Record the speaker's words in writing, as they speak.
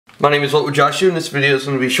My name is What Would Josh Do, and this video is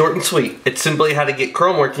going to be short and sweet. It's simply how to get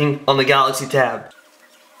Chrome working on the Galaxy tab.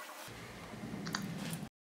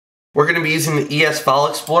 We're going to be using the ES File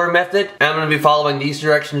Explorer method, and I'm going to be following these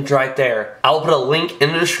directions right there. I will put a link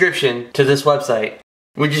in the description to this website.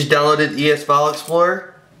 We just downloaded ES File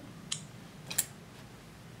Explorer.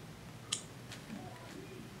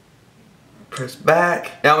 Press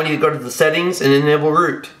back. Now we need to go to the settings and enable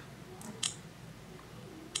root.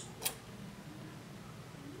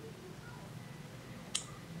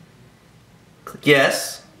 Click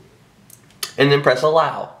yes, and then press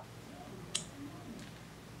allow.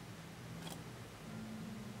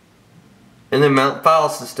 And then mount file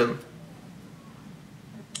system.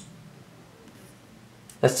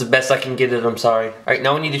 That's the best I can get it, I'm sorry. Alright,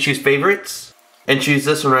 now we need to choose favorites and choose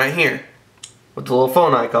this one right here with the little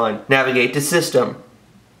phone icon. Navigate to system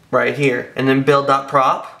right here, and then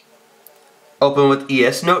build.prop. Open with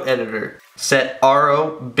ES Note Editor. Set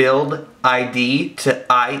RO build ID to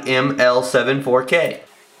IML74K.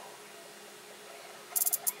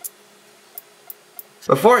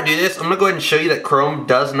 Before I do this, I'm going to go ahead and show you that Chrome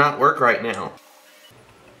does not work right now.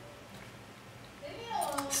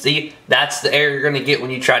 See, that's the error you're going to get when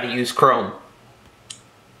you try to use Chrome.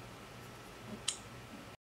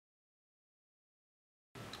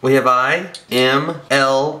 We have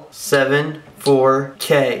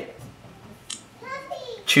IML74K.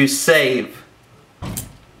 Choose save.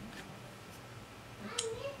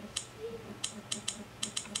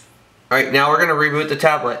 Alright, now we're going to reboot the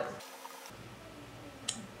tablet.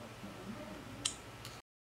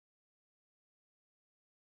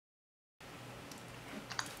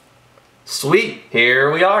 Sweet, here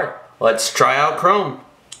we are. Let's try out Chrome.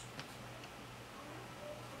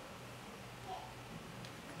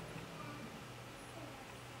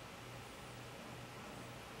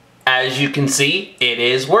 As you can see, it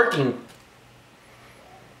is working.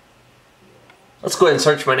 Let's go ahead and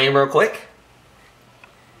search my name real quick.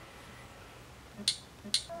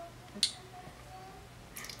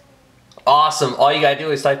 Awesome, all you gotta do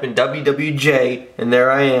is type in WWJ and there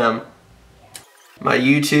I am. My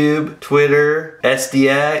YouTube, Twitter,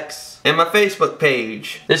 SDX, and my Facebook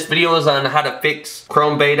page. This video is on how to fix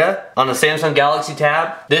Chrome Beta on the Samsung Galaxy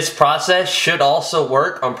tab. This process should also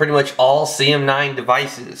work on pretty much all CM9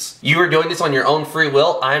 devices. You are doing this on your own free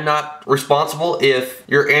will. I'm not responsible if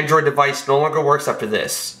your Android device no longer works after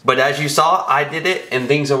this. But as you saw, I did it and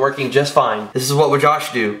things are working just fine. This is What Would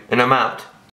Josh Do, and I'm out.